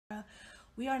America.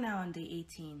 We are now on day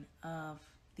 18 of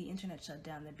the internet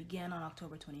shutdown that began on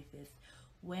October 25th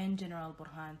when General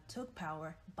Burhan took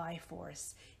power by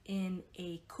force in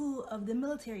a coup of the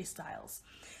military styles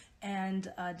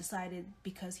and decided,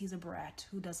 because he's a brat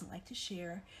who doesn't like to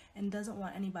share and doesn't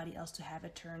want anybody else to have a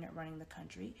turn at running the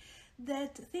country,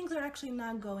 that things are actually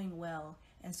not going well,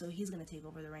 and so he's going to take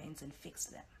over the reins and fix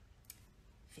them.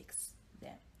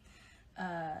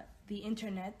 The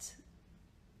internet,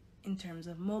 in terms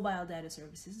of mobile data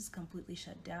services, is completely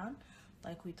shut down.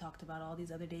 Like we talked about all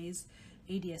these other days,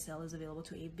 ADSL is available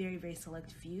to a very, very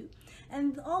select few.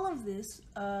 And all of this,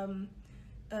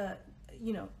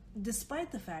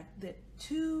 despite the fact that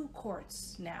two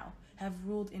courts now have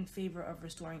ruled in favor of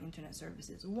restoring internet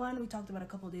services. One we talked about a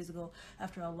couple of days ago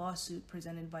after a lawsuit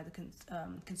presented by the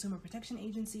Consumer Protection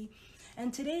Agency.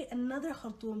 And today another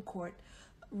Khartoum court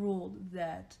ruled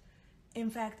that, in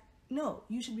fact, no,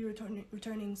 you should be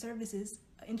returning services,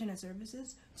 internet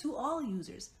services, to all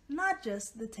users, not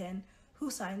just the 10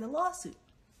 who signed the lawsuit.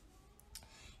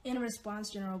 In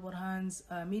response, General Burhan's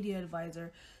media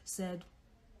advisor said,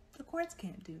 the courts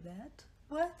can't do that.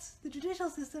 What? The judicial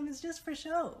system is just for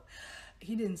show.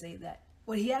 He didn't say that.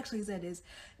 What he actually said is,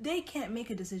 they can't make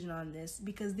a decision on this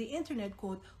because the internet,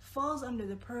 quote, falls under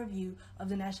the purview of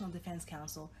the National Defense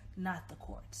Council, not the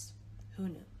courts. Who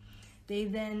knew? They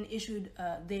then issued,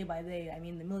 the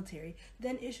military,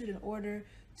 then issued an order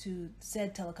to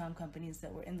said telecom companies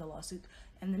that were in the lawsuit,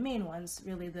 and the main ones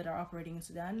really that are operating in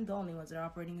Sudan, the only ones that are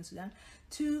operating in Sudan,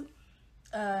 to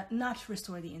not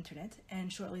restore the internet.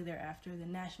 And shortly thereafter, the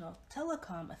National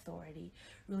Telecom Authority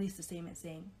released a statement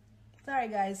saying, sorry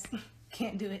guys,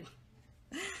 can't do it.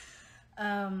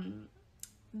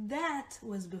 That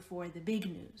was before the big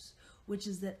news, which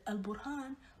is that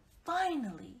Al-Burhan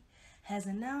finally has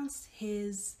announced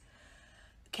his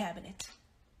cabinet.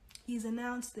 He's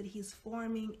announced that he's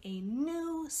forming a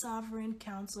new sovereign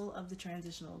council of the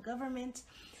transitional government,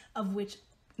 of which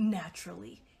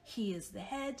naturally he is the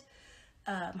head.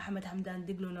 Mohammed Hamdan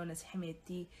Daglo, known as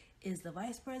Hemeti, is the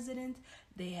vice president.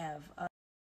 They have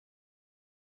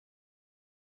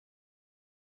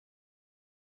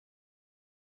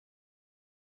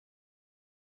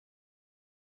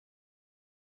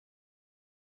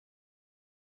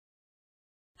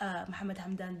Mohammed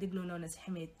Hamdan Daglo, known as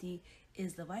Hemeti,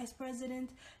 is the vice president.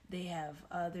 They have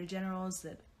their generals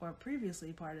that were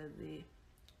previously part of the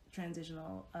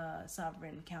Transitional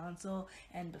Sovereign Council,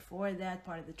 and before that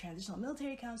part of the Transitional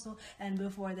Military Council, and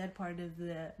before that part of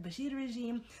the Bashir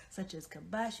regime, such as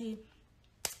Kabashi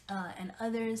and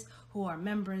others who are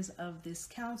members of this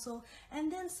council,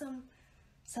 and then some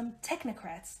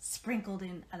technocrats sprinkled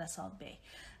in Al-Assad Bay.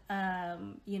 A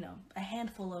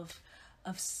handful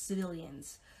of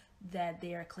civilians that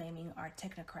they are claiming are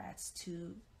technocrats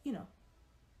to,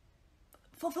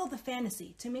 fulfill the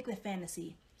fantasy, to make the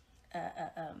fantasy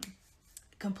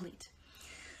complete.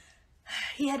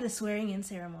 He had a swearing-in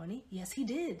ceremony. Yes, he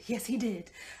did.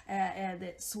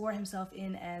 That swore himself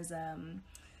in as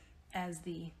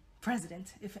the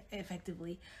president,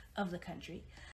 effectively, of the country.